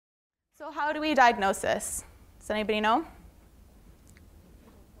So how do we diagnose this? Does anybody know?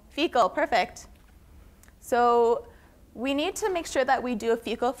 Fecal, perfect. So we need to make sure that we do a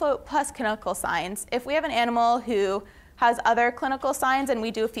fecal float plus clinical signs. If we have an animal who has other clinical signs and we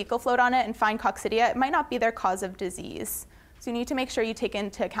do a fecal float on it and find coccidia, it might not be their cause of disease. So you need to make sure you take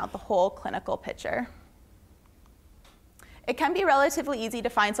into account the whole clinical picture. It can be relatively easy to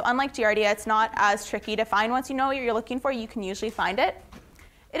find, so unlike Giardia, it's not as tricky to find. Once you know what you're looking for, you can usually find it.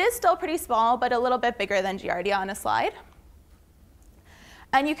 It is still pretty small, but a little bit bigger than Giardia on a slide.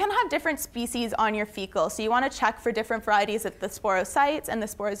 And you can have different species on your fecal, so you want to check for different varieties of the sporocytes and the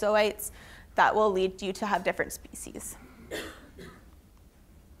sporozoites that will lead you to have different species.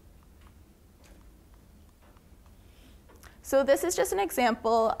 So this is just an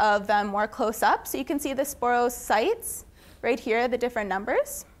example of them more close up. So you can see the sporocytes right here, the different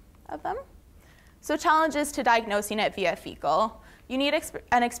numbers of them. So challenges to diagnosing it via fecal. You need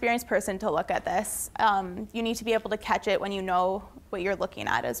an experienced person to look at this. You need to be able to catch it when you know what you're looking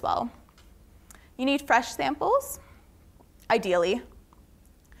at as well. You need fresh samples, ideally.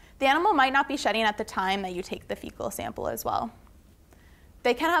 The animal might not be shedding at the time that you take the fecal sample as well.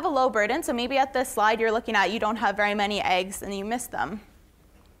 They can have a low burden, so maybe at this slide you're looking at, you don't have very many eggs and you miss them.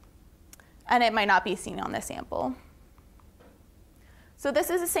 And it might not be seen on the sample. So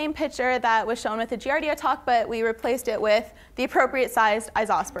this is the same picture that was shown with the Giardia talk, but we replaced it with the appropriate sized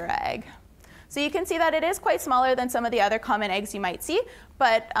Isospora egg. So you can see that it is quite smaller than some of the other common eggs you might see,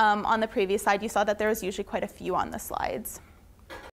 but on the previous slide you saw that there was usually quite a few on the slides.